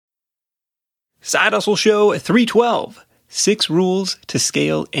Side Hustle Show 312, 6 Rules to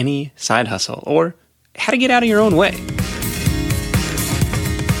Scale Any Side Hustle, or how to get out of your own way.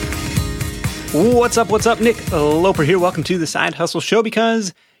 What's up? Nick Loper here. Welcome to the Side Hustle Show,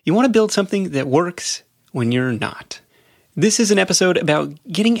 because you want to build something that works when you're not. This is an episode about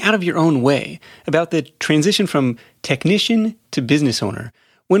getting out of your own way, about the transition from technician to business owner.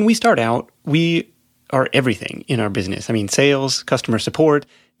 When we start out, we are everything in our business. I mean, sales, customer support,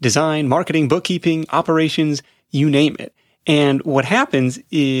 design, marketing, bookkeeping, operations, you name it. And what happens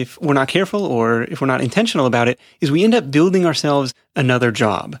if we're not careful or if we're not intentional about it is we end up building ourselves another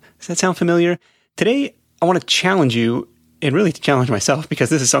job. Does that sound familiar? Today, I want to challenge you, and really to challenge myself,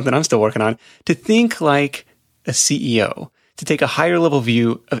 because this is something I'm still working on, to think like a CEO, to take a higher level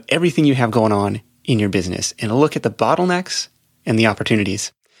view of everything you have going on in your business and look at the bottlenecks and the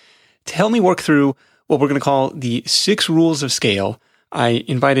opportunities. To help me work through what we're going to call the 6 rules of scale, I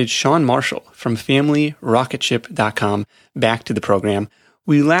invited Sean Marshall from FamilyRocketShip.com back to the program.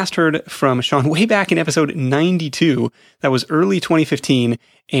 We last heard from Sean way back in episode 92. That was early 2015.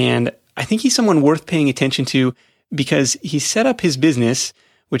 And I think he's someone worth paying attention to because he set up his business,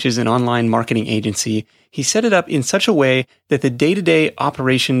 which is an online marketing agency. He set it up in such a way that the day-to-day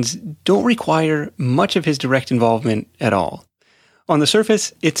operations don't require much of his direct involvement at all. On the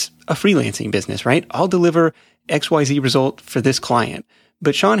surface, it's a freelancing business, right? I'll deliver XYZ result for this client.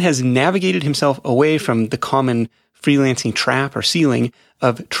 But Sean has navigated himself away from the common freelancing trap or ceiling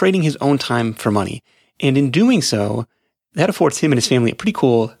of trading his own time for money. And in doing so, that affords him and his family a pretty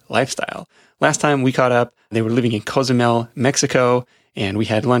cool lifestyle. Last time we caught up, they were living in Cozumel, Mexico, and we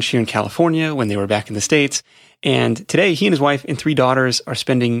had lunch here in California when they were back in the States. And today, he and his wife and 3 daughters are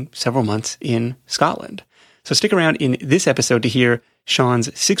spending several months in Scotland. So stick around in this episode to hear Sean's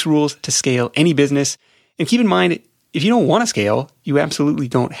 6 rules to scale any business. And keep in mind, if you don't want to scale, you absolutely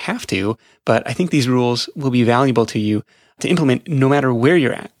don't have to, but I think these rules will be valuable to you to implement no matter where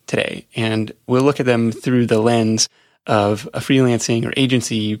you're at today. And we'll look at them through the lens of a freelancing or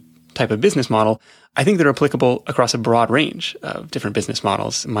agency type of business model. I think they're applicable across a broad range of different business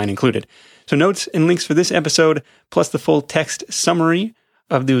models, mine included. So notes and links for this episode, plus the full text summary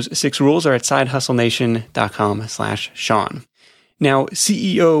of those 6 rules are at sidehustlenation.com/Sean. Now,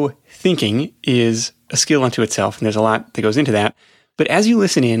 CEO thinking is a skill unto itself, and there's a lot that goes into that. But as you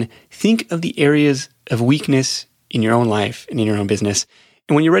listen in, think of the areas of weakness in your own life and in your own business.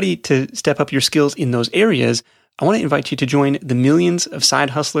 And when you're ready to step up your skills in those areas, I want to invite you to join the millions of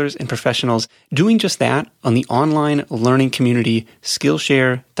side hustlers and professionals doing just that on the online learning community,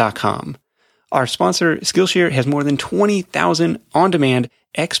 Skillshare.com. Our sponsor, Skillshare, has more than 20,000 on-demand,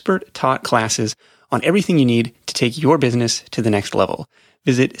 expert-taught classes on everything you need to take your business to the next level.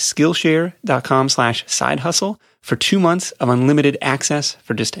 Visit Skillshare.com/sidehustle for 2 months of unlimited access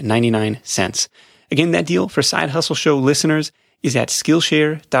for just 99 cents. Again, that deal for Side Hustle Show listeners is at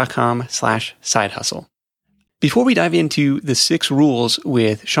Skillshare.com/sidehustle. Before we dive into the 6 rules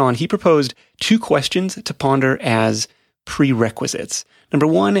with Sean, he proposed 2 questions to ponder as prerequisites. Number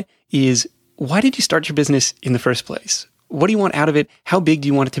 1 is, why did you start your business in the first place? What do you want out of it? How big do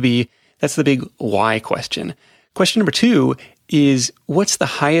you want it to be? That's the big why question. Question number 2 is, what's the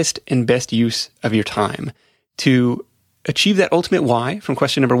highest and best use of your time? To achieve that ultimate why from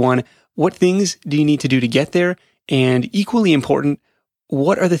question number 1, what things do you need to do to get there? And equally important,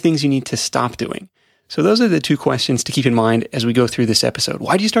 what are the things you need to stop doing? So those are the 2 questions to keep in mind as we go through this episode.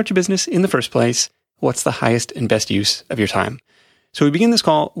 Why do you start your business in the first place? What's the highest and best use of your time? So we begin this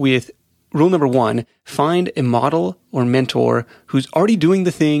call with rule number 1, find a model or mentor who's already doing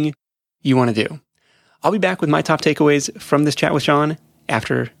the thing you want to do. I'll be back with my top takeaways from this chat with Sean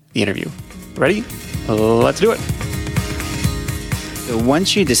after the interview. Ready? Let's do it. So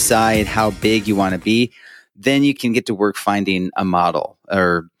once you decide how big you want to be, then you can get to work finding a model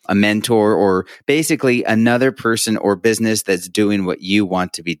or a mentor or basically another person or business that's doing what you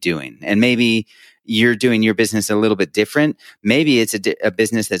want to be doing. And maybe you're doing your business a little bit different. Maybe it's a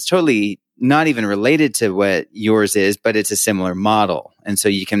business that's totally not even related to what yours is, but it's a similar model. And so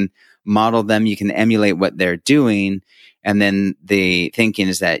you can model them, you can emulate what they're doing. And then the thinking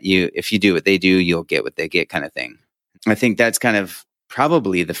is that if you do what they do, you'll get what they get, kind of thing. I think that's kind of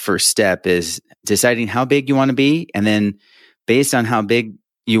probably the first step, is deciding how big you want to be. And then based on how big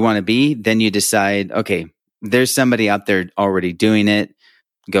you want to be, then you decide, okay, there's somebody out there already doing it.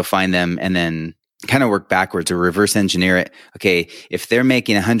 Go find them and then kind of work backwards or reverse engineer it. Okay, if they're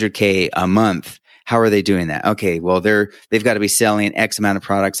making $100K a month, how are they doing that? Okay, well, they've got to be selling X amount of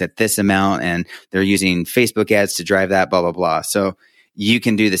products at this amount, and they're using Facebook ads to drive that, blah, blah, blah. So you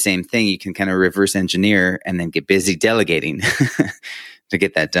can do the same thing. You can kind of reverse engineer and then get busy delegating to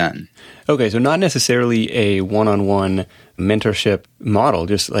get that done. Okay, so not necessarily a one-on-one mentorship model,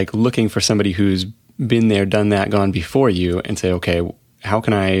 just like looking for somebody who's been there, done that, gone before you and say, okay, how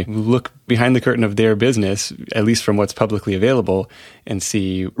can I look behind the curtain of their business, at least from what's publicly available, and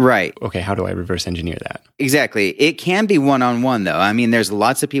see, right, okay, how do I reverse engineer that? Exactly. It can be one-on-one, though. I mean, there's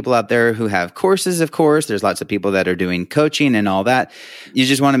lots of people out there who have courses, of course. There's lots of people that are doing coaching and all that. You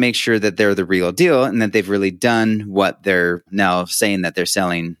just want to make sure that they're the real deal and that they've really done what they're now saying that they're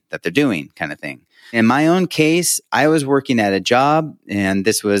selling, that they're doing, kind of thing. In my own case, I was working at a job, and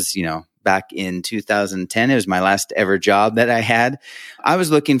this was, back in 2010. It was my last ever job that I had. I was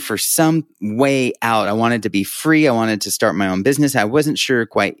looking for some way out. I wanted to be free. I wanted to start my own business. I wasn't sure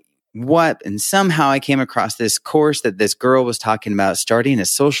quite what. And somehow I came across this course that this girl was talking about starting a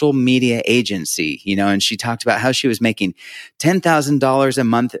social media agency, and she talked about how she was making $10,000 a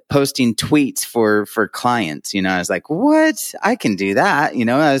month posting tweets for clients. I was like, what? I can do that.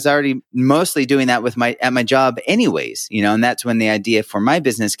 I was already mostly doing that at my job anyways, and that's when the idea for my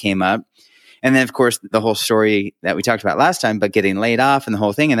business came up. And then, of course, the whole story that we talked about last time, but getting laid off and the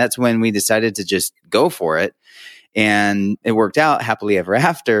whole thing. And that's when we decided to just go for it. And it worked out happily ever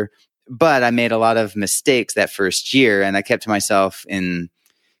after. But I made a lot of mistakes that first year. And I kept myself in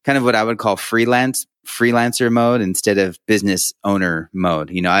kind of what I would call freelancer mode instead of business owner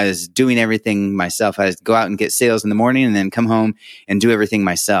mode. I was doing everything myself. I would go out and get sales in the morning and then come home and do everything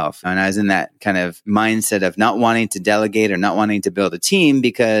myself. And I was in that kind of mindset of not wanting to delegate or not wanting to build a team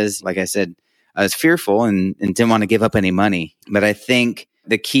because, like I said, I was fearful and didn't want to give up any money. But I think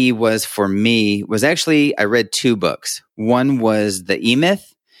the key for me was actually, I read 2 books. One was The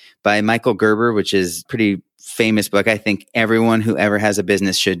E-Myth by Michael Gerber, which is a pretty famous book. I think everyone who ever has a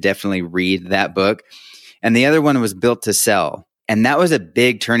business should definitely read that book. And the other one was Built to Sell. And that was a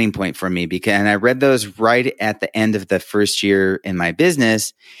big turning point for me and I read those right at the end of the first year in my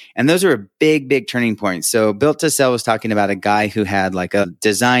business. And those are a big, big turning point. So Built to Sell was talking about a guy who had like a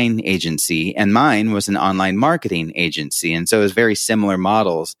design agency, and mine was an online marketing agency. And so it was very similar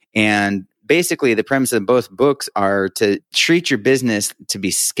models. And basically, the premise of both books are to treat your business to be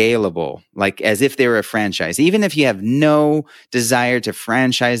scalable, like as if they were a franchise. Even if you have no desire to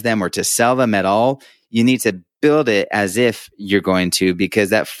franchise them or to sell them at all, you need to build it as if you're going to,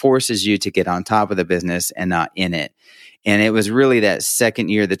 because that forces you to get on top of the business and not in it. And it was really that second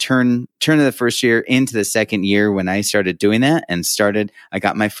year, the turn of the first year into the second year when I started doing that and I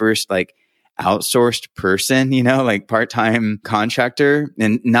got my first outsourced person, like part-time contractor,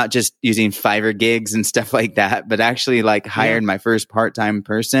 and not just using Fiverr gigs and stuff like that, but actually hired my first part-time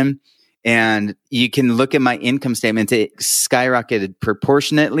person. And you can look at my income statement. It skyrocketed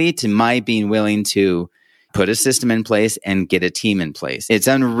proportionately to my being willing to put a system in place and get a team in place. It's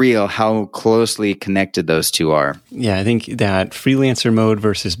unreal how closely connected those two are. Yeah, I think that freelancer mode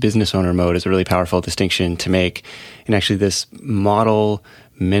versus business owner mode is a really powerful distinction to make. And actually this model,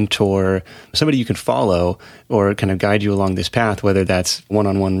 mentor, somebody you can follow or kind of guide you along this path, whether that's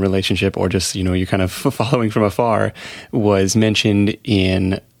one-on-one relationship or just, you're kind of following from afar, was mentioned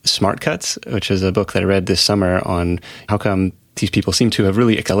in Smart Cuts, which is a book that I read this summer on how come these people seem to have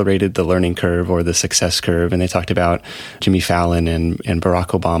really accelerated the learning curve or the success curve. And they talked about Jimmy Fallon and Barack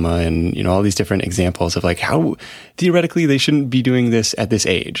Obama and, all these different examples of how theoretically they shouldn't be doing this at this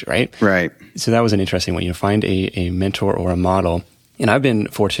age, right? Right. So that was an interesting one. Find a mentor or a model. And I've been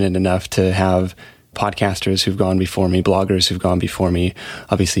fortunate enough to have podcasters who've gone before me, bloggers who've gone before me.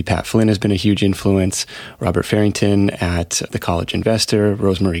 Obviously, Pat Flynn has been a huge influence, Robert Farrington at The College Investor,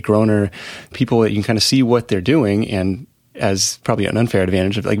 Rosemary Groner, people that you can kind of see what they're doing. And as probably an unfair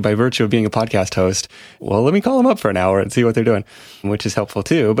advantage of by virtue of being a podcast host, well, let me call them up for an hour and see what they're doing, which is helpful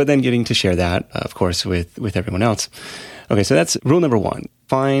too. But then getting to share that, of course, with everyone else. Okay, so that's rule number 1.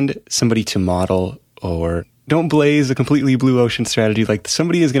 Find somebody to model, or don't blaze a completely blue ocean strategy.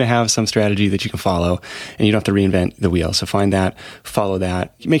 Somebody is going to have some strategy that you can follow and you don't have to reinvent the wheel. So find that, follow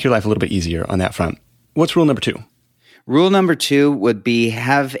that, make your life a little bit easier on that front. What's rule number 2? Rule number 2 would be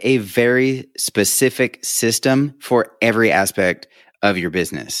have a very specific system for every aspect of your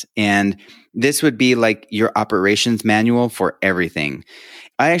business. And this would be like your operations manual for everything.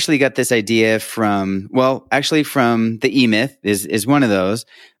 I actually got this idea from the E-Myth is one of those,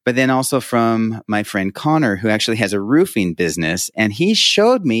 but then also from my friend Connor, who actually has a roofing business. And he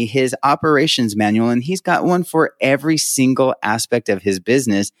showed me his operations manual, and he's got one for every single aspect of his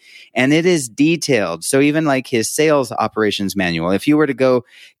business. And it is detailed. So even his sales operations manual, if you were to go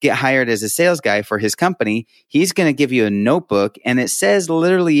get hired as a sales guy for his company, he's going to give you a notebook, and it says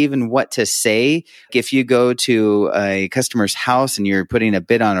literally even what to say. If you go to a customer's house and you're putting a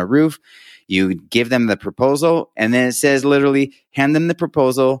bid on a roof, You give them the proposal, and then it says literally hand them the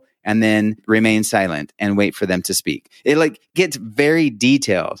proposal and then remain silent and wait for them to speak. It gets very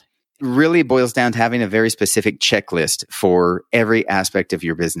detailed. It really boils down to having a very specific checklist for every aspect of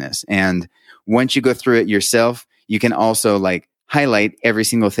your business. And once you go through it yourself, you can also highlight every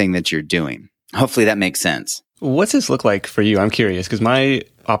single thing that you're doing. Hopefully that makes sense. What's this look like for you? I'm curious because my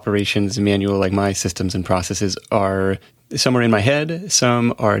operations manual, my systems and processes are some are in my head,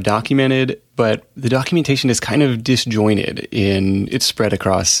 some are documented, but the documentation is kind of disjointed it's spread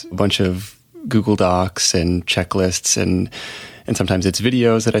across a bunch of Google Docs and checklists and sometimes it's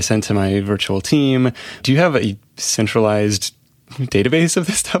videos that I send to my virtual team. Do you have a centralized database of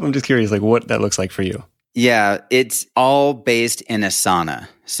this stuff? I'm just curious, what that looks like for you. Yeah, it's all based in Asana.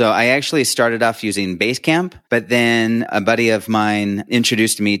 So I actually started off using Basecamp, but then a buddy of mine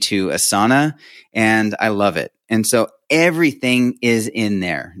introduced me to Asana and I love it. And so everything is in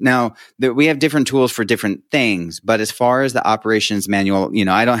there. Now, we have different tools for different things, but as far as the operations manual,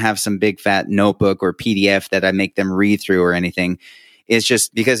 I don't have some big fat notebook or PDF that I make them read through or anything. It's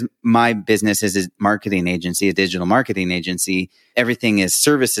just because my business is a marketing agency, a digital marketing agency, everything is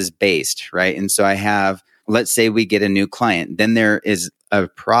services based, right? And so I have, let's say we get a new client, then there is a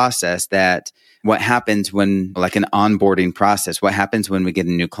process that what happens when, an onboarding process, what happens when we get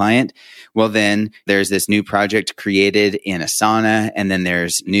a new client? Well, then there's this new project created in Asana, and then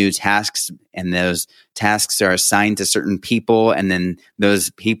there's new tasks, and those tasks are assigned to certain people, and then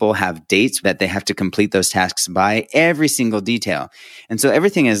those people have dates that they have to complete those tasks by, every single detail. And so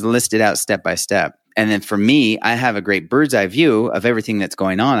everything is listed out step by step. And then for me, I have a great bird's eye view of everything that's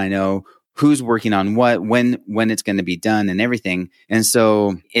going on. I know who's working on what, when it's going to be done and everything. And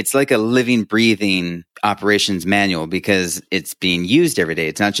so it's like a living, breathing operations manual because it's being used every day.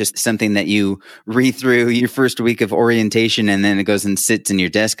 It's not just something that you read through your first week of orientation and then it goes and sits in your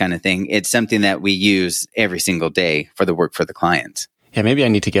desk kind of thing. It's something that we use every single day for the work for the clients. Yeah, maybe I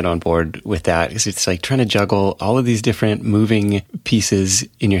need to get on board with that because it's trying to juggle all of these different moving pieces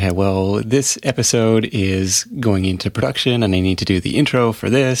in your head. Well, this episode is going into production and I need to do the intro for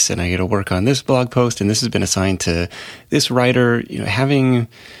this and I got to work on this blog post and this has been assigned to this writer. Having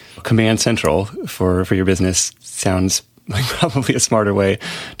Command Central for your business sounds like probably a smarter way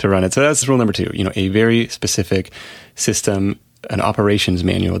to run it. So that's rule number 2, a very specific system, an operations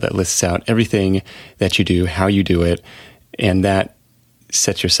manual that lists out everything that you do, how you do it, and that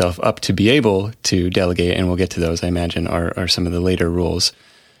set yourself up to be able to delegate, and we'll get to those, I imagine, are some of the later rules.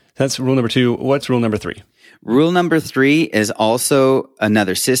 That's rule number 2. What's rule number 3? Rule number 3 is also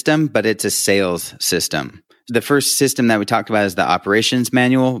another system, but it's a sales system. The first system that we talked about is the operations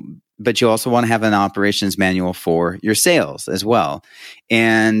manual, but you also want to have an operations manual for your sales as well.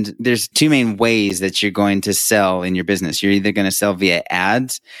 And there's 2 main ways that you're going to sell in your business. You're either going to sell via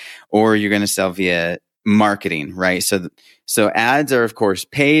ads or you're going to sell via marketing, right? So ads are, of course,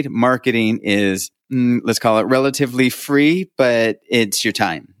 paid. Marketing is, let's call it relatively free, but it's your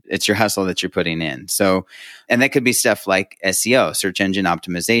time. It's your hustle that you're putting in. So, and that could be stuff like SEO, search engine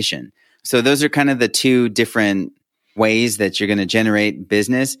optimization. So those are kind of the 2 different ways that you're going to generate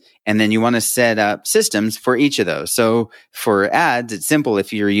business. And then you want to set up systems for each of those. So for ads, it's simple.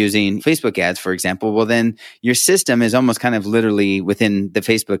 If you're using Facebook ads, for example, well, then your system is almost kind of literally within the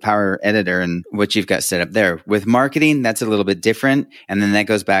Facebook Power Editor and what you've got set up there. With marketing, that's a little bit different. And then that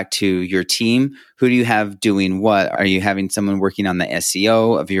goes back to your team. Who do you have doing what? Are you having someone working on the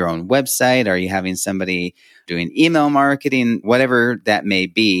SEO of your own website? Are you having somebody doing email marketing? Whatever that may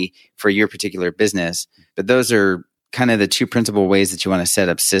be for your particular business. But those are kind of the 2 principal ways that you want to set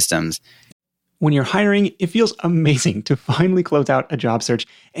up systems. When you're hiring, it feels amazing to finally close out a job search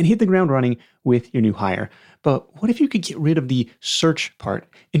and hit the ground running with your new hire. But what if you could get rid of the search part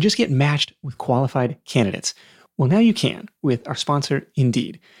and just get matched with qualified candidates? Well, now you can with our sponsor,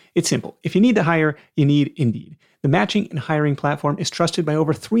 Indeed. It's simple. If you need to hire, you need Indeed. The matching and hiring platform is trusted by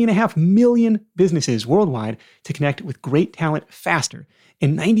over 3.5 million businesses worldwide to connect with great talent faster.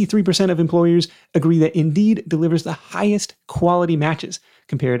 And 93% of employers agree that Indeed delivers the highest quality matches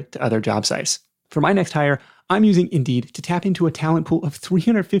compared to other job sites. For my next hire, I'm using Indeed to tap into a talent pool of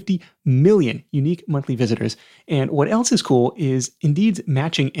 350 million unique monthly visitors. And what else is cool is Indeed's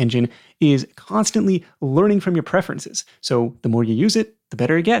matching engine is constantly learning from your preferences. So the more you use it, the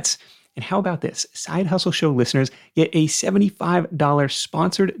better it gets. And how about this? Side Hustle Show listeners get a $75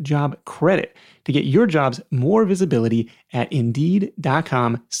 sponsored job credit to get your jobs more visibility at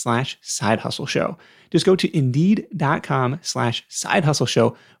Indeed.com/sidehustleshow. Just go to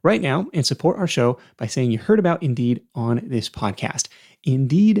Indeed.com/sidehustleshow right now and support our show by saying you heard about Indeed on this podcast.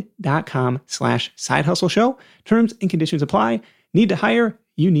 Indeed.com/sidehustleshow. Terms and conditions apply. Need to hire?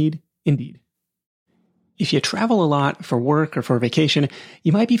 You need Indeed. If you travel a lot for work or for vacation,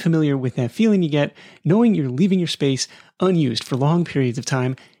 you might be familiar with that feeling you get knowing you're leaving your space unused for long periods of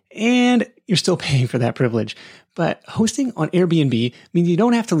time and you're still paying for that privilege. But hosting on Airbnb means you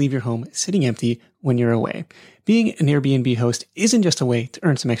don't have to leave your home sitting empty when you're away. Being an Airbnb host isn't just a way to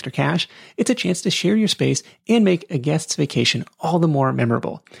earn some extra cash. It's a chance to share your space and make a guest's vacation all the more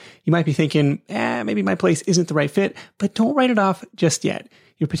memorable. You might be thinking, maybe my place isn't the right fit, but don't write it off just yet.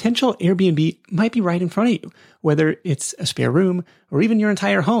 Your potential Airbnb might be right in front of you. Whether it's a spare room or even your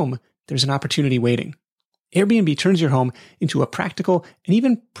entire home, there's an opportunity waiting. Airbnb turns your home into a practical and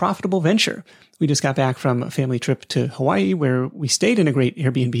even profitable venture. We just got back from a family trip to Hawaii where we stayed in a great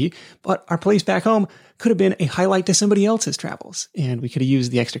Airbnb, but our place back home could have been a highlight to somebody else's travels, and we could have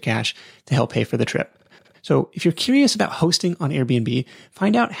used the extra cash to help pay for the trip. So if you're curious about hosting on Airbnb,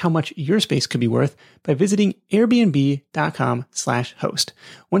 find out how much your space could be worth by visiting airbnb.com/host.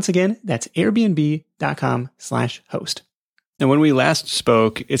 Once again, that's airbnb.com/host. And when we last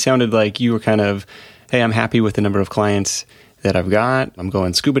spoke, it sounded like you were kind of, hey, I'm happy with the number of clients that I've got. I'm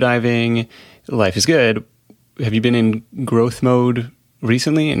going scuba diving. Life is good. Have you been in growth mode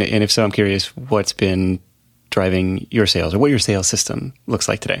recently? And if so, I'm curious what's been driving your sales or what your sales system looks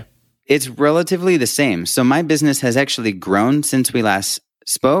like today. It's relatively the same. So my business has actually grown since we last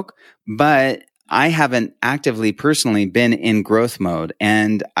spoke, but I haven't actively personally been in growth mode.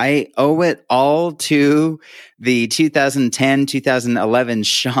 And I owe it all to the 2010, 2011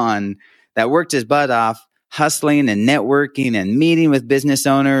 Sean that worked his butt off, hustling and networking and meeting with business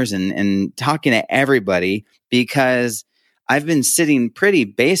owners and talking to everybody, because I've been sitting pretty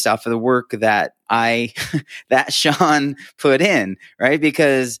based off of the work that that Sean put in, right?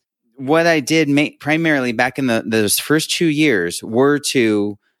 Because what I did primarily back in those first 2 years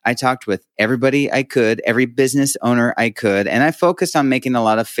I talked with everybody I could, every business owner I could, and I focused on making a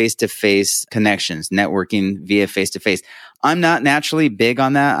lot of face-to-face connections, networking via face-to-face. I'm not naturally big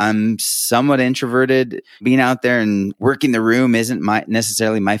on that. I'm somewhat introverted. Being out there and working the room isn't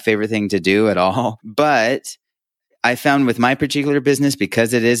necessarily my favorite thing to do at all. But I found with my particular business,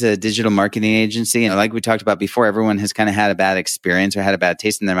 because it is a digital marketing agency, and like we talked about before, everyone has kind of had a bad experience or had a bad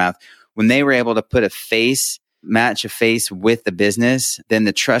taste in their mouth. When they were able to match a face with the business, then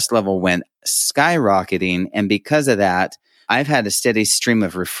the trust level went skyrocketing. And because of that, I've had a steady stream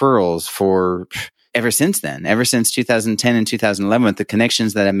of referrals ever since then, ever since 2010 and 2011, with the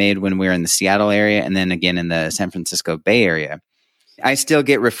connections that I made when we were in the Seattle area and then again in the San Francisco Bay Area. I still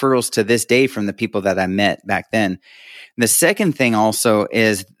get referrals to this day from the people that I met back then. The second thing also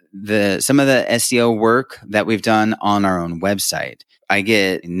is some of the SEO work that we've done on our own website. I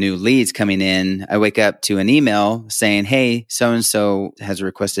get new leads coming in. I wake up to an email saying, hey, so-and-so has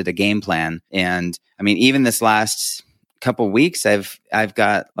requested a game plan. And I mean, even this last couple of weeks, I've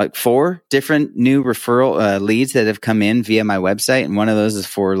got like 4 different new referral leads that have come in via my website. And one of those is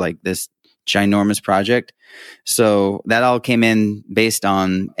for like this ginormous project. So that all came in based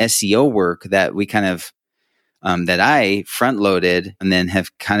on SEO work that we kind of, that I front loaded and then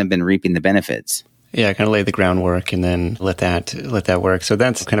have kind of been reaping the benefits. Yeah, kind of lay the groundwork and then let that work. So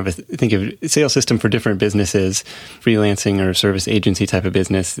that's kind of think of sales system for different businesses, freelancing or service agency type of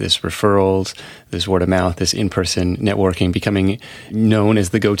business, this referrals, this word of mouth, this in-person networking, becoming known as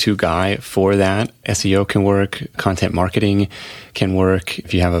the go-to guy for that. SEO can work, content marketing can work.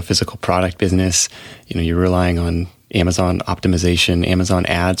 If you have a physical product business, you're relying on Amazon optimization, Amazon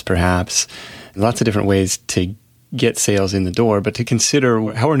ads perhaps. Lots of different ways to get sales in the door, but to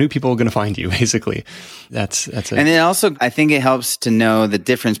consider how are new people going to find you, basically. That's it. And then also, I think it helps to know the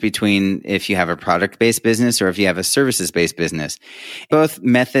difference between if you have a product-based business or if you have a services-based business. Both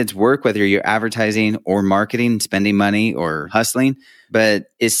methods work, whether you're advertising or marketing, spending money or hustling. But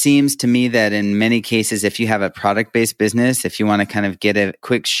it seems to me that in many cases, if you have a product-based business, if you want to kind of get a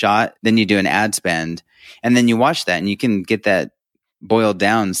quick shot, then you do an ad spend. And then you watch that and you can get that boiled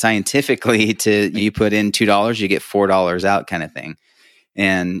down scientifically to you put in $2, you get $4 out kind of thing.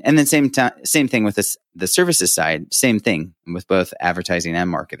 And then same thing with the services side, same thing with both advertising and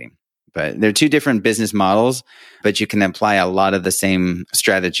marketing. But they're 2 different business models, but you can apply a lot of the same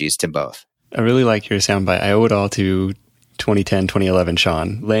strategies to both. I really like your soundbite. I owe it all to 2010, 2011,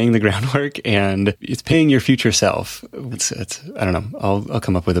 Sean, laying the groundwork, and it's paying your future self. It's I don't know. I'll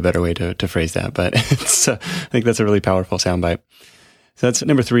come up with a better way to phrase that, but I think that's a really powerful soundbite. So that's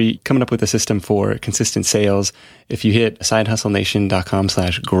number 3, coming up with a system for consistent sales. If you hit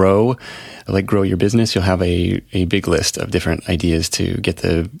sidehustlenation.com/grow, like grow your business, you'll have a big list of different ideas to get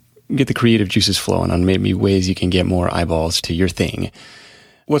the creative juices flowing on maybe ways you can get more eyeballs to your thing.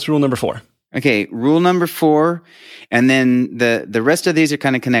 What's rule number 4? Okay, rule number 4, and then the rest of these are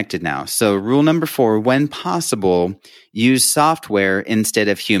kind of connected now. So rule number 4, when possible, use software instead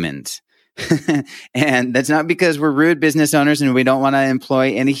of humans. And that's not because we're rude business owners and we don't want to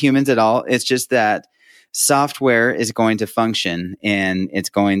employ any humans at all. It's just that software is going to function and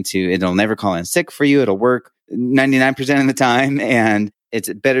it'll never call in sick for you. It'll work 99% of the time, and it's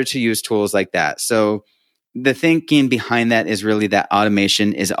better to use tools like that. So the thinking behind that is really that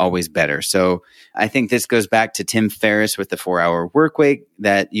automation is always better. So I think this goes back to Tim Ferriss with the 4-hour work week,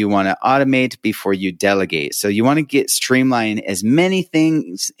 that you want to automate before you delegate. So you want to streamline as many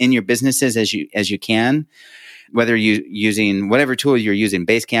things in your businesses as you can, whether you're using whatever tool you're using,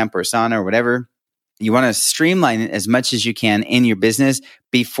 Basecamp or Asana or whatever. You want to streamline it as much as you can in your business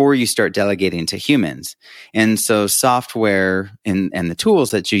before you start delegating to humans. And so software and the tools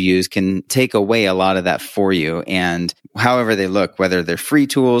that you use can take away a lot of that for you. And however they look, whether they're free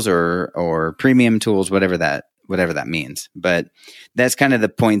tools or premium tools, whatever that means. But that's kind of the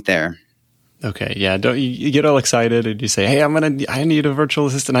point there. Okay. Yeah. Don't you get all excited and you say, hey, I need a virtual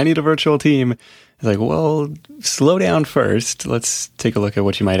assistant. I need a virtual team. It's like, well, slow down first. Let's take a look at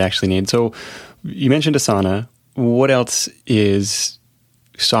what you might actually need. So you mentioned Asana. What else is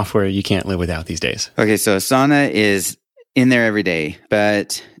software you can't live without these days? Okay. So Asana is in there every day,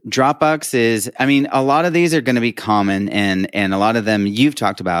 but Dropbox is, a lot of these are going to be common and a lot of them you've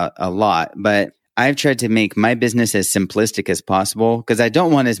talked about a lot, but I've tried to make my business as simplistic as possible because I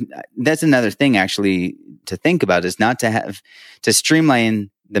don't want that's another thing actually to think about, is not to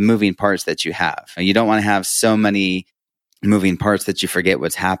streamline the moving parts that you have. You don't want to have so many moving parts that you forget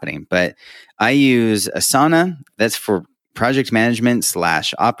what's happening. But I use Asana. That's for project management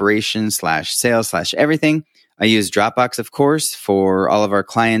 / operations / sales / everything. I use Dropbox, of course, for all of our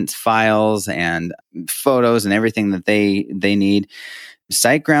clients' files and photos and everything that they need.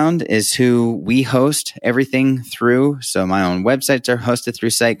 SiteGround is who we host everything through. So my own websites are hosted through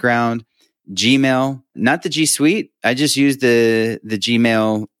SiteGround. Gmail, not the G Suite. I just use the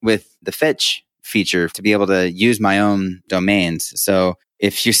Gmail with the fetch feature to be able to use my own domains. So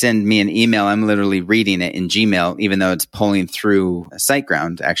if you send me an email, I'm literally reading it in Gmail, even though it's pulling through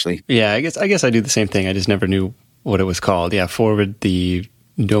SiteGround, actually. Yeah, I guess I do the same thing. I just never knew what it was called. Yeah, forward the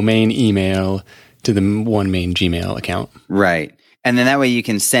domain email to the one main Gmail account. Right. And then that way you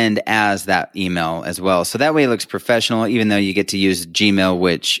can send as that email as well. So that way it looks professional, even though you get to use Gmail,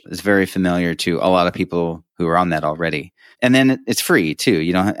 which is very familiar to a lot of people who are on that already. And then it's free too.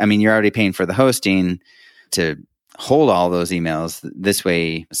 You're already paying for the hosting to hold all those emails. This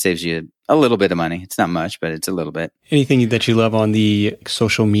way it saves you a little bit of money. It's not much, but it's a little bit. Anything that you love on the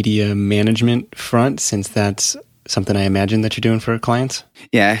social media management front, since that's something I imagine that you're doing for clients?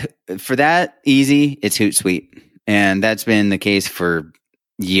 Yeah. For that, easy, it's Hootsuite. And that's been the case for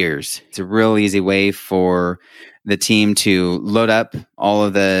years. It's a real easy way for the team to load up all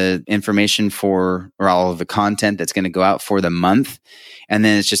of the information or all of the content that's going to go out for the month. And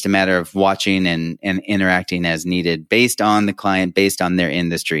then it's just a matter of watching and interacting as needed based on the client, based on their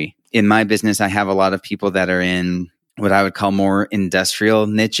industry. In my business, I have a lot of people that are in what I would call more industrial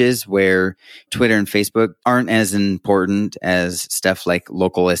niches where Twitter and Facebook aren't as important as stuff like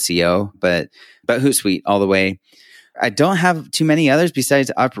local SEO, but Hootsuite all the way. I don't have too many others besides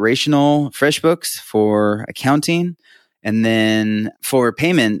operational FreshBooks for accounting. And then for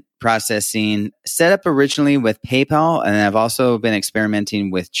payment processing, set up originally with PayPal. And I've also been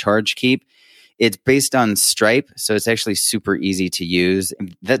experimenting with ChargeKeep. It's based on Stripe, so it's actually super easy to use.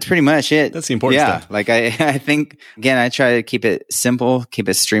 That's pretty much it. That's the important stuff. Like I think, again, I try to keep it simple, keep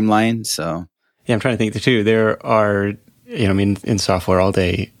it streamlined. So yeah, I'm trying to think too. There are, in software all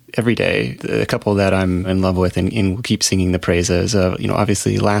day, every day, a couple that I'm in love with and keep singing the praises of,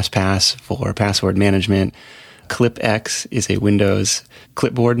 obviously LastPass for password management. ClipX is a Windows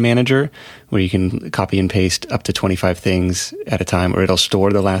clipboard manager where you can copy and paste up to 25 things at a time, or it'll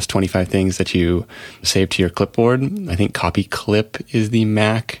store the last 25 things that you save to your clipboard. I think CopyClip is the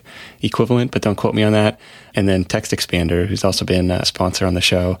Mac equivalent, but don't quote me on that. And then TextExpander, who's also been a sponsor on the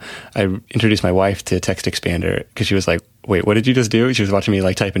show. I introduced my wife to TextExpander because she was like, wait, what did you just do? She was watching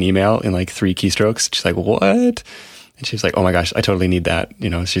me type an email in 3 keystrokes. She's like, what? And she's like, oh my gosh, I totally need that.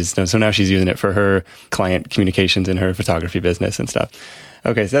 So now she's using it for her client communications in her photography business and stuff.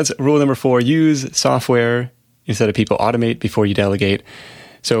 Okay, so that's rule number 4. Use software instead of people. Automate before you delegate.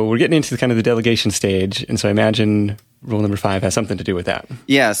 So we're getting into kind of the delegation stage. And so I imagine rule number 5 has something to do with that.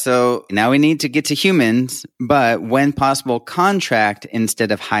 Yeah. So now we need to get to humans, but when possible, contract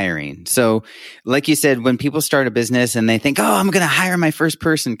instead of hiring. So like you said, when people start a business and they think, oh, I'm going to hire my first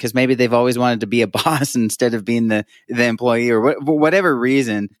person because maybe they've always wanted to be a boss instead of being the employee or whatever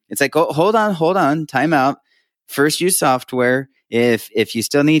reason, it's like, oh, hold on, time out. First, use software. If you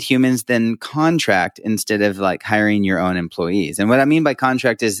still need humans, then contract instead of like hiring your own employees. And what I mean by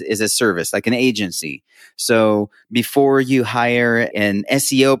contract is a service, like an agency. So before you hire an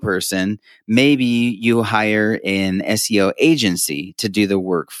SEO person, maybe you hire an SEO agency to do the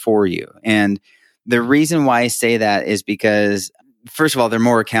work for you. And the reason why I say that is because, first of all, they're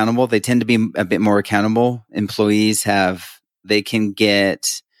more accountable. They tend to be a bit more accountable. Employees they can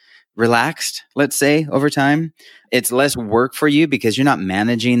get relaxed, let's say, over time. It's less work for you because you're not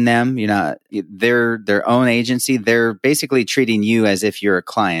managing them. They're their own agency. They're basically treating you as if you're a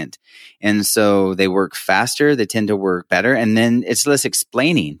client. And so they work faster. They tend to work better. And then it's less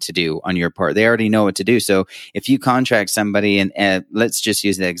explaining to do on your part. They already know what to do. So if you contract somebody and let's just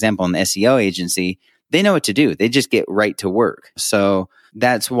use the example, an SEO agency, they know what to do. They just get right to work. So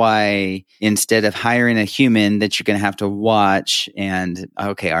that's why instead of hiring a human that you're going to have to watch and,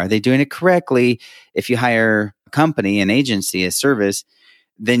 okay, are they doing it correctly? If you hire a company, an agency, a service,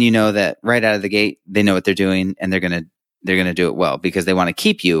 then you know that right out of the gate, they know what they're doing and they're going to do it well because they want to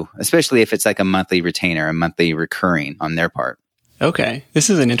keep you, especially if it's like a monthly retainer, a monthly recurring on their part. Okay. This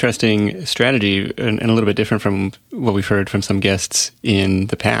is an interesting strategy and a little bit different from what we've heard from some guests in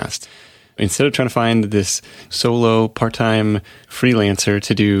the past. Instead of trying to find this solo part-time freelancer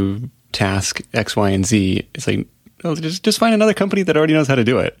to do task X, Y, and Z, it's like, oh, just find another company that already knows how to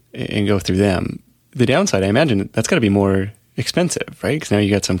do it and go through them. The downside, I imagine, that's got to be more expensive, right? Because now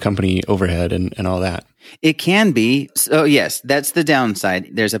you got some company overhead and all that. It can be. So yes, that's the downside.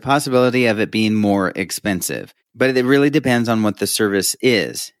 There's a possibility of it being more expensive, but it really depends on what the service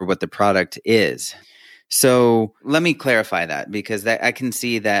is or what the product is. So let me clarify that because I can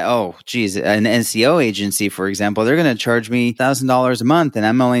see that, oh, geez, an SEO agency, for example, they're going to charge me $1,000 a month and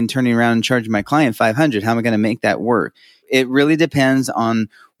I'm only turning around and charging my client $500. How am I going to make that work? It really depends on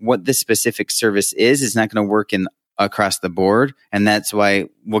what the specific service is. It's not going to work across the board. And that's why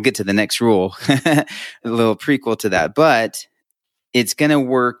we'll get to the next rule, a little prequel to that. But it's going to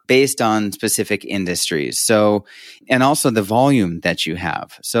work based on specific industries. So, and also the volume that you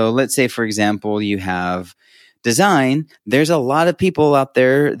have. So let's say, for example, you have design. There's a lot of people out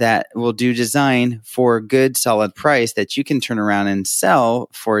there that will do design for a good, solid price that you can turn around and sell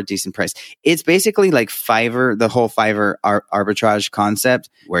for a decent price. It's basically like Fiverr, the whole Fiverr arbitrage concept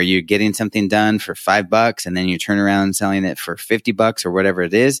where you're getting something done for $5 and then you turn around and selling it for $50 or whatever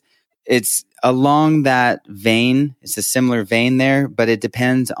it is. It's along that vein. It's a similar vein there, but it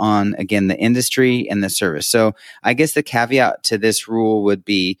depends on, again, the industry and the service. So I guess the caveat to this rule would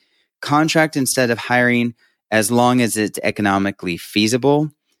be contract instead of hiring as long as it's economically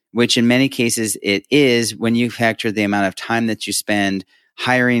feasible, which in many cases it is when you factor the amount of time that you spend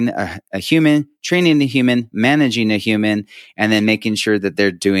hiring a human, training a human, managing a human, and then making sure that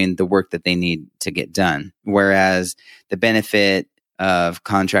they're doing the work that they need to get done. Whereas the benefit of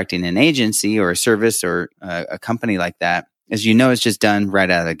contracting an agency or a service or a company like that, as you know, it's just done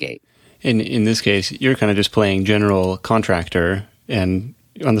right out of the gate. In this case, you're kind of just playing general contractor, and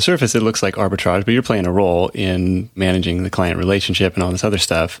on the surface, it looks like arbitrage, but you're playing a role in managing the client relationship and all this other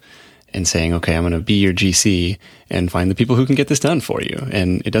stuff and saying, okay, I'm going to be your GC and find the people who can get this done for you.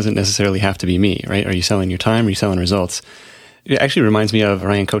 And it doesn't necessarily have to be me, right? Are you selling your time? Are you selling results? It actually reminds me of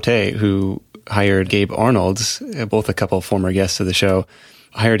Ryan Cote, who hired Gabe Arnold's, both a couple of former guests of the show,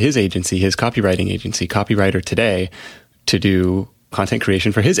 hired his agency, his copywriting agency, Copywriter Today, to do content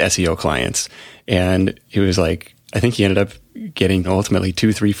creation for his SEO clients. And he was like, I think he ended up getting ultimately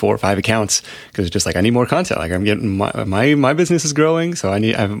 2, 3, 4, 5 accounts because it's just like, I need more content. Like I'm getting my business is growing. So I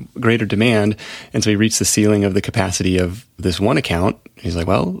have greater demand. And so he reached the ceiling of the capacity of this one account. He's like,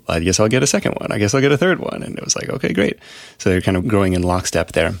 well, I guess I'll get a second one. I guess I'll get a third one. And it was like, okay, great. So they're kind of growing in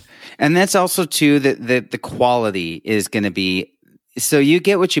lockstep there. And that's also too that the quality is going to be, so you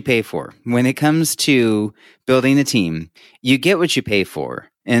get what you pay for. When it comes to building a team, you get what you pay for.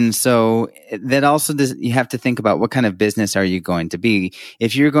 And so that also you have to think about what kind of business are you going to be.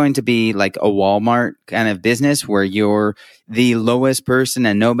 If you're going to be like a Walmart kind of business where you're the lowest person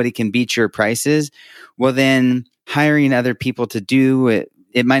and nobody can beat your prices, well then hiring other people to do it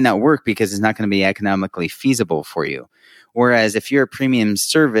might not work because it's not going to be economically feasible for you. Whereas if you're a premium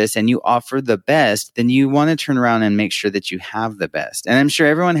service and you offer the best, then you want to turn around and make sure that you have the best. And I'm sure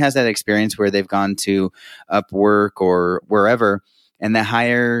everyone has that experience where they've gone to Upwork or wherever and they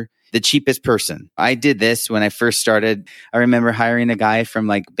hire the cheapest person. I did this when I first started. I remember hiring a guy from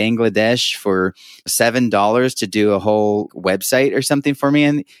like Bangladesh for $7 to do a whole website or something for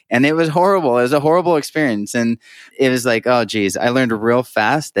me. And it was horrible. It was a horrible experience. And it was like, oh, geez, I learned real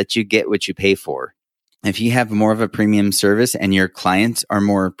fast that you get what you pay for. If you have more of a premium service and your clients are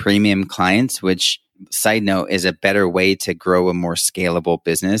more premium clients, which, side note, is a better way to grow a more scalable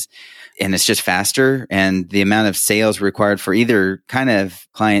business, and it's just faster, and the amount of sales required for either kind of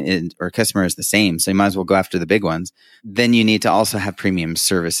client or customer is the same, so you might as well go after the big ones. Then you need to also have premium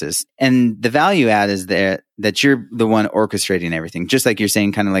services, and the value add is that you're the one orchestrating everything, just like you're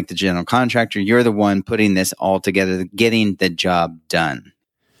saying, kind of like the general contractor. You're the one putting this all together, getting the job done.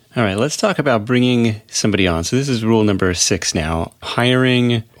 All right, let's talk about bringing somebody on. So this is rule number 6 now.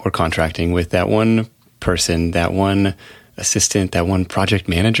 Hiring or contracting with that one person, that one assistant, that one project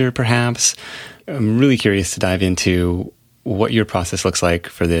manager, perhaps. I'm really curious to dive into what your process looks like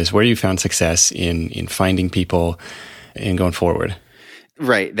for this, where you found success in finding people and going forward.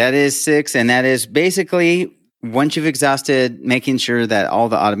 Right. That is 6. And that is basically, once you've exhausted making sure that all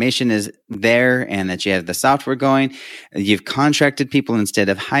the automation is there and that you have the software going, you've contracted people instead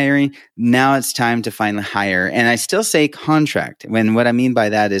of hiring. Now it's time to finally hire. And I still say contract, when what I mean by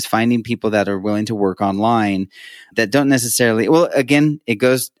that is finding people that are willing to work online that don't necessarily, well, again, it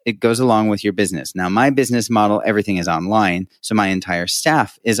goes along with your business. Now, my business model, everything is online. So my entire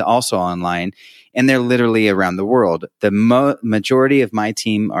staff is also online. And they're literally around the world. The majority of my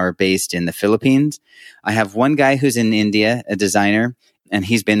team are based in the Philippines. I have one guy who's in India, a designer, and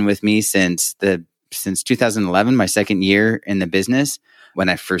he's been with me since 2011, my second year in the business, when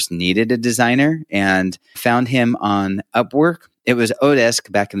I first needed a designer, and found him on Upwork. It was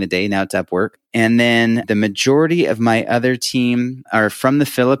Odesk back in the day. Now it's Upwork. And then the majority of my other team are from the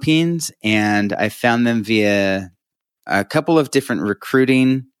Philippines, and I found them via a couple of different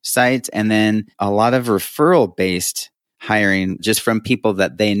recruiting sites, and then a lot of referral-based hiring just from people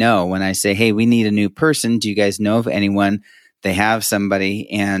that they know. When I say, hey, we need a new person, do you guys know of anyone? They have somebody.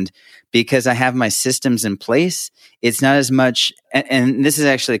 And because I have my systems in place, it's not as much, and this is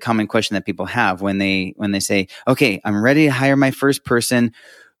actually a common question that people have when they say, okay, I'm ready to hire my first person.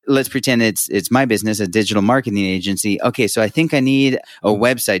 Let's pretend it's my business, a digital marketing agency. Okay, so I think I need a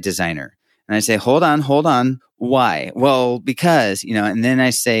website designer. And I say, hold on. Why? Well, because, and then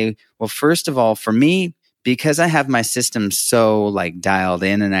I say, well, first of all, for me, because I have my system so like dialed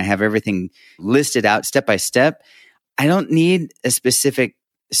in and I have everything listed out step by step, I don't need a specific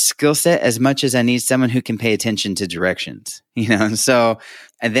skill set as much as I need someone who can pay attention to directions, So,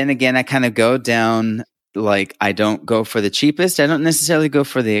 and then again, I kind of go down, like, I don't go for the cheapest. I don't necessarily go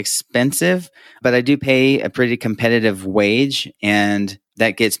for the expensive, but I do pay a pretty competitive wage, and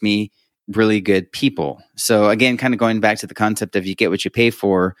that gets me really good people. So again, kind of going back to the concept of you get what you pay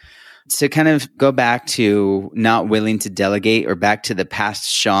for, to kind of go back to not willing to delegate, or back to the past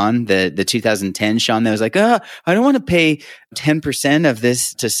Sean, the 2010 Sean that was like, I don't want to pay 10% of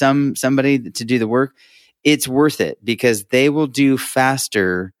this to somebody to do the work. It's worth it because they will do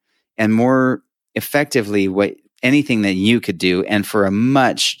faster and more effectively anything that you could do, and for a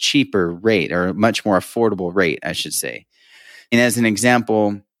much cheaper rate, or a much more affordable rate, I should say. And as an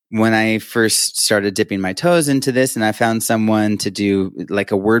example, when I first started dipping my toes into this and I found someone to do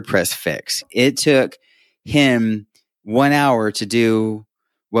like a WordPress fix, it took him 1 hour to do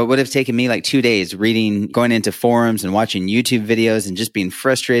what would have taken me like 2 days, going into forums and watching YouTube videos and just being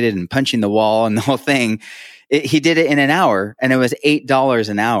frustrated and punching the wall and the whole thing. He did it in an hour, and it was $8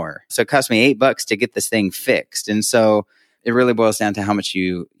 an hour. So it cost me $8 to get this thing fixed. And so it really boils down to how much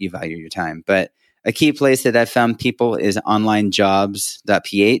you value your time. But a key place that I've found people is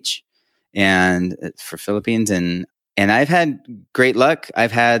onlinejobs.ph, and for Philippines. And I've had great luck.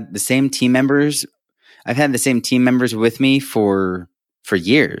 I've had the same team members. I've had the same team members with me for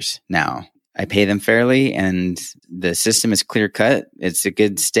years now. I pay them fairly, and the system is clear cut. It's a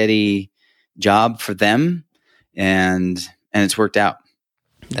good, steady job for them, and it's worked out.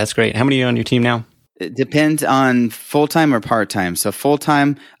 That's great. How many are you on your team now? It depends on full-time or part-time. So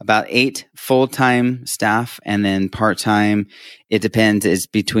full-time, about 8 full-time staff. And then part-time, it depends. It's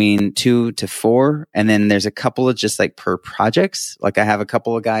between 2 to 4. And then there's a couple of just like per projects. Like I have a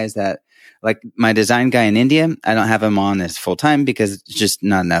couple of guys that, like my design guy in India, I don't have him on as full-time because it's just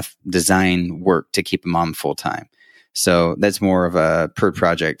not enough design work to keep him on full-time. So that's more of a per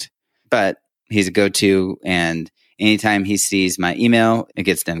project. But he's a go-to, and anytime he sees my email, it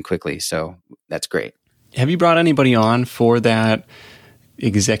gets done quickly. So that's great. Have you brought anybody on for that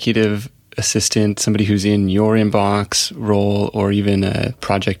executive assistant, somebody who's in your inbox role, or even a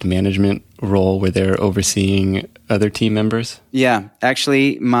project management role where they're overseeing other team members? Yeah,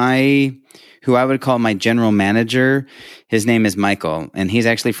 actually, who I would call my general manager, his name is Michael, and he's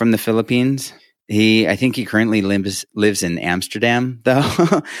actually from the Philippines. I think he currently lives in Amsterdam,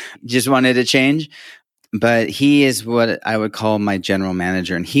 though. Just wanted to change. But he is what I would call my general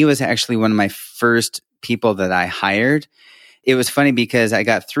manager. And he was actually one of my first people that I hired. It was funny because I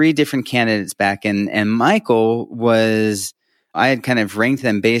got 3 different candidates back, and Michael I had kind of ranked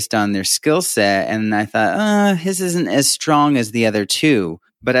them based on their skill set. And I thought, his isn't as strong as the other 2.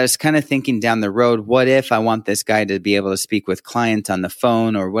 But I was kind of thinking down the road, what if I want this guy to be able to speak with clients on the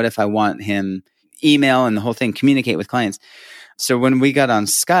phone? Or what if I want him email and the whole thing, communicate with clients? So when we got on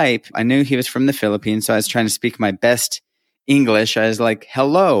Skype, I knew he was from the Philippines. So I was trying to speak my best English. I was like,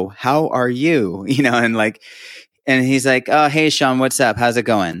 hello, how are you? And he's like, oh, hey, Sean, what's up? How's it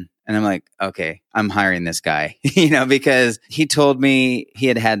going? And I'm like, okay, I'm hiring this guy, because he told me he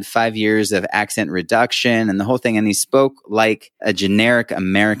had 5 years of accent reduction and the whole thing. And he spoke like a generic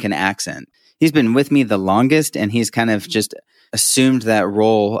American accent. He's been with me the longest, and he's kind of just assumed that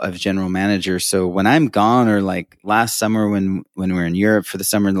role of general manager. So when I'm gone, or like last summer when we were in Europe for the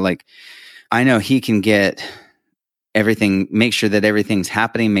summer, I know he can get everything, make sure that everything's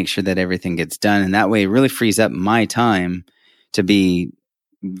happening, make sure that everything gets done. And that way it really frees up my time to be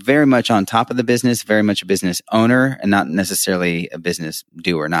very much on top of the business, very much a business owner, and not necessarily a business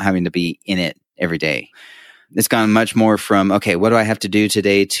doer, not having to be in it every day. It's gone much more from, okay, what do I have to do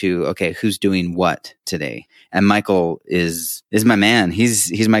today, to, okay, who's doing what today? And Michael is my man.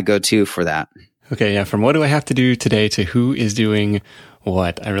 He's my go-to for that. Okay, yeah. From what do I have to do today to who is doing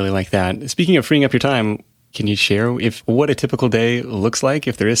what? I really like that. Speaking of freeing up your time, can you share what a typical day looks like,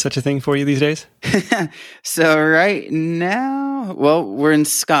 if there is such a thing for you these days? So right now, we're in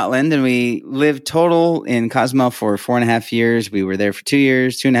Scotland, and we lived total in Cozumel for 4.5 years. We were there for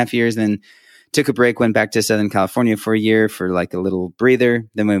 2.5 years, then took a break, went back to Southern California for a year for like a little breather.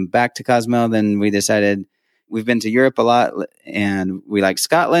 Then we went back to Cozumel. Then we decided we've been to Europe a lot and we like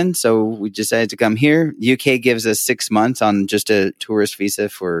Scotland. So we decided to come here. UK gives us 6 months on just a tourist visa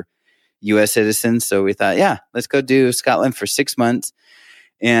for US citizens. So we thought, yeah, let's go do Scotland for 6 months.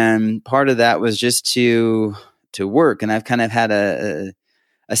 And part of that was just to work. And I've kind of had a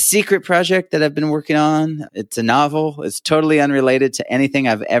secret project that I've been working on. It's a novel. It's totally unrelated to anything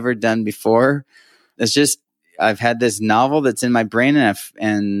I've ever done before. It's just, I've had this novel that's in my brain,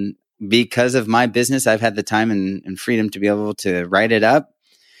 and because of my business, I've had the time and freedom to be able to write it up.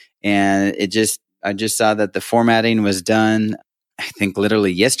 And I just saw that the formatting was done. I think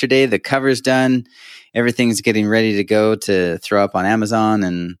literally yesterday. The cover's done. Everything's getting ready to go to throw up on Amazon,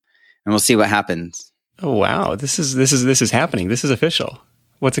 and we'll see what happens. Oh wow, this is happening. This is official.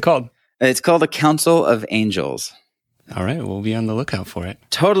 What's it called? It's called A Council of Angels. All right, we'll be on the lookout for it.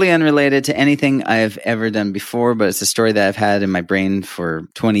 Totally unrelated to anything I've ever done before, but it's a story that I've had in my brain for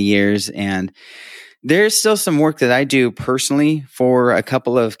 20 years. And there's still some work that I do personally for a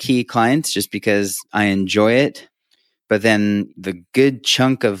couple of key clients just because I enjoy it. But then the good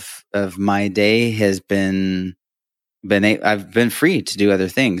chunk of my day has I've been free to do other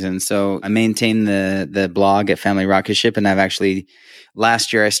things. And so I maintain the blog at Family Rocket Ship. And I've actually,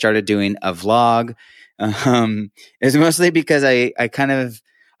 last year I started doing a vlog. It's mostly because I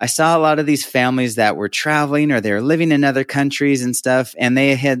saw a lot of these families that were traveling or they were living in other countries and stuff. And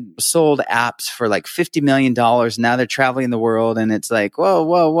they had sold apps for like $50 million. Now they're traveling the world. And it's like,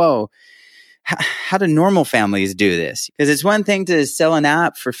 whoa. How do normal families do this? Because it's one thing to sell an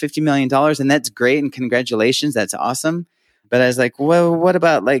app for $50 million, and that's great, and congratulations, that's awesome. But I was like, well, what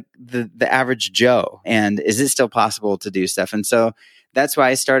about like the average Joe? And is it still possible to do stuff? And so that's why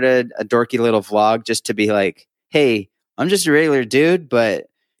I started a dorky little vlog, just to be like, hey, I'm just a regular dude,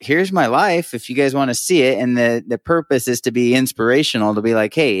 but here's my life if you guys want to see it. And the purpose is to be inspirational, to be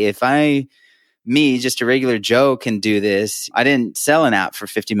like, hey, if me, just a regular Joe, can do this. I didn't sell an app for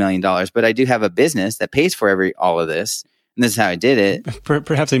 $50 million, but I do have a business that pays for all of this. And this is how I did it.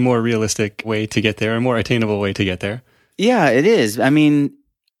 Perhaps a more realistic way to get there, a more attainable way to get there. Yeah, it is. I mean,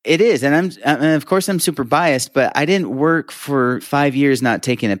 it is. And of course I'm super biased, but I didn't work for 5 years not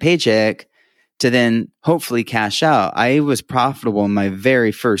taking a paycheck to then hopefully cash out. I was profitable in my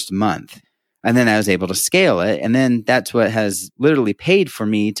very first month. And then I was able to scale it. And then that's what has literally paid for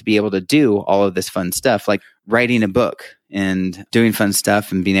me to be able to do all of this fun stuff, like writing a book and doing fun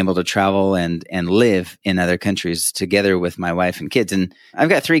stuff and being able to travel and live in other countries together with my wife and kids. And I've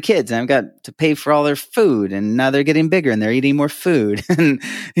got 3 kids and I've got to pay for all their food. And now they're getting bigger and they're eating more food and,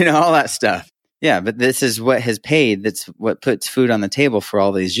 all that stuff. Yeah, but this is what has paid. That's what puts food on the table for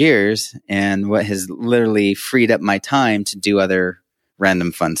all these years and what has literally freed up my time to do other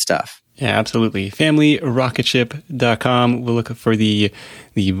random fun stuff. Yeah, absolutely. FamilyRocketship.com. We'll look for the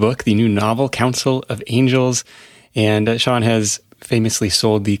book, the new novel, Council of Angels. And Sean has famously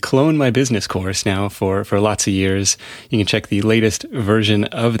sold the Clone My Business course now for lots of years. You can check the latest version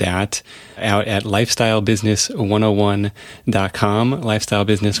of that out at lifestylebusiness101.com,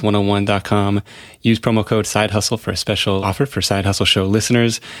 lifestylebusiness101.com. Use promo code SideHustle for a special offer for Side Hustle Show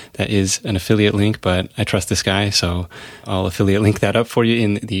listeners. That is an affiliate link, but I trust this guy, so I'll affiliate link that up for you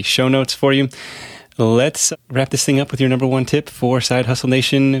in the show notes for you. Let's wrap this thing up with your number one tip for Side Hustle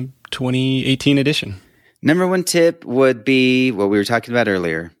Nation 2018 edition. Number one tip would be what we were talking about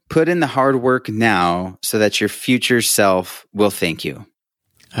earlier. Put in the hard work now so that your future self will thank you.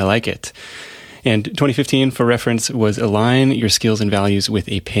 I like it. And 2015, for reference, was align your skills and values with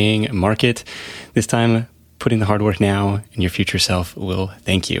a paying market. This time, put in the hard work now and your future self will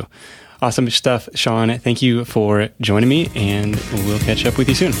thank you. Awesome stuff, Sean. Thank you for joining me, and we'll catch up with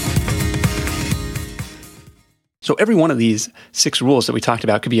you soon. So every one of these 6 rules that we talked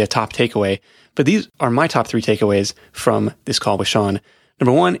about could be a top takeaway, but these are my top 3 takeaways from this call with Sean.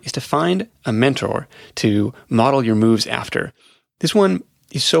 Number 1 is to find a mentor to model your moves after. This one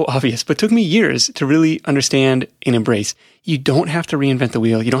is so obvious, but took me years to really understand and embrace. You don't have to reinvent the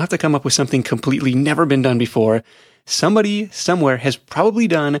wheel. You don't have to come up with something completely never been done before. Somebody somewhere has probably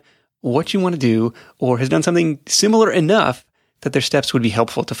done what you want to do or has done something similar enough that their steps would be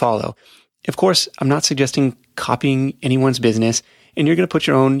helpful to follow. Of course, I'm not suggesting copying anyone's business, and you're going to put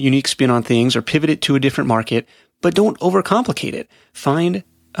your own unique spin on things or pivot it to a different market, but don't overcomplicate it. Find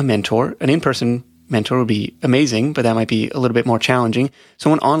a mentor. An in-person mentor would be amazing, but that might be a little bit more challenging.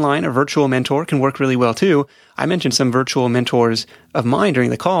 So an online or virtual mentor can work really well too. I mentioned some virtual mentors of mine during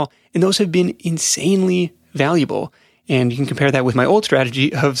the call, and those have been insanely valuable. And you can compare that with my old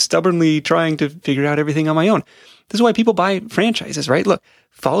strategy of stubbornly trying to figure out everything on my own. This is why people buy franchises, right? Look,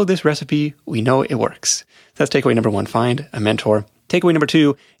 follow this recipe. We know it works. That's takeaway number 1, find a mentor. Takeaway number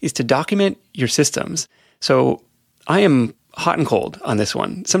 2 is to document your systems. So I am hot and cold on this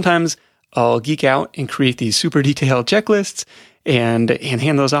one. Sometimes I'll geek out and create these super detailed checklists and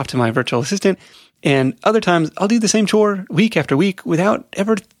hand those off to my virtual assistant. And other times I'll do the same chore week after week without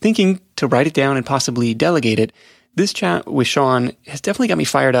ever thinking to write it down and possibly delegate it. This chat with Sean has definitely got me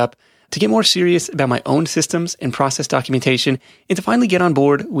fired up to get more serious about my own systems and process documentation and to finally get on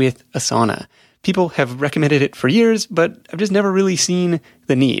board with Asana. People have recommended it for years, but I've just never really seen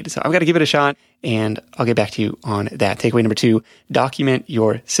the need. So I've got to give it a shot, and I'll get back to you on that. Takeaway number 2, document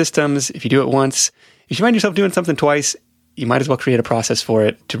your systems. If you do it once, if you find yourself doing something twice, you might as well create a process for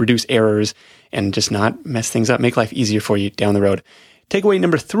it to reduce errors and just not mess things up, make life easier for you down the road. Takeaway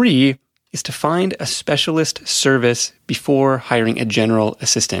number 3 is to find a specialist service before hiring a general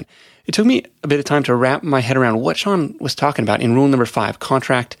assistant. It took me a bit of time to wrap my head around what Sean was talking about in rule number 5,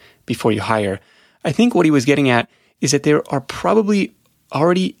 contract before you hire. I think what he was getting at is that there are probably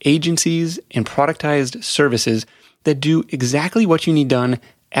already agencies and productized services that do exactly what you need done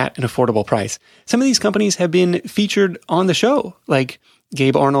at an affordable price. Some of these companies have been featured on the show, like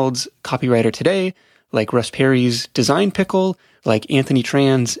Gabe Arnold's Copywriter Today, like Russ Perry's Design Pickle, like Anthony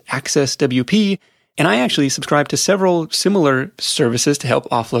Tran's Access WP. And I actually subscribe to several similar services to help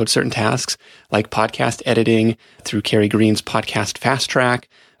offload certain tasks, like podcast editing through Carrie Green's Podcast Fast Track,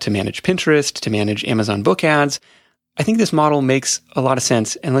 to manage Pinterest, to manage Amazon book ads. I think this model makes a lot of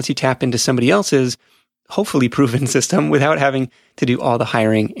sense and lets you tap into somebody else's hopefully proven system without having to do all the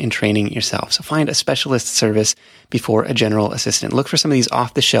hiring and training yourself. So find a specialist service before a general assistant. Look for some of these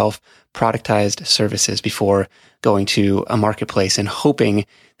off-the-shelf productized services before going to a marketplace and hoping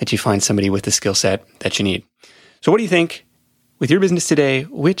that you find somebody with the skill set that you need. So what do you think? With your business today,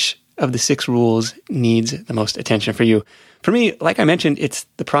 which of the 6 rules needs the most attention for you? For me, like I mentioned, it's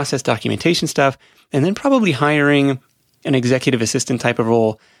the process documentation stuff, and then probably hiring an executive assistant type of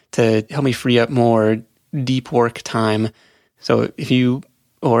role to help me free up more deep work time. So if you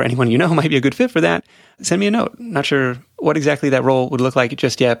or anyone you know might be a good fit for that, send me a note. Not sure what exactly that role would look like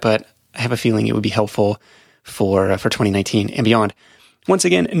just yet, but I have a feeling it would be helpful for 2019 and beyond. Once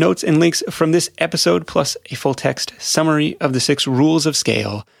again, notes and links from this episode, plus a full text summary of the 6 rules of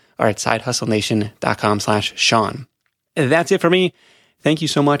scale are at sidehustlenation.com/Sean. That's it for me. Thank you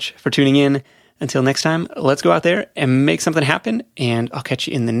so much for tuning in. Until next time, let's go out there and make something happen. And I'll catch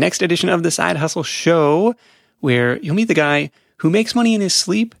you in the next edition of the Side Hustle Show, where you'll meet the guy who makes money in his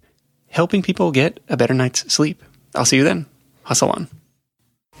sleep, helping people get a better night's sleep. I'll see you then. Hustle on.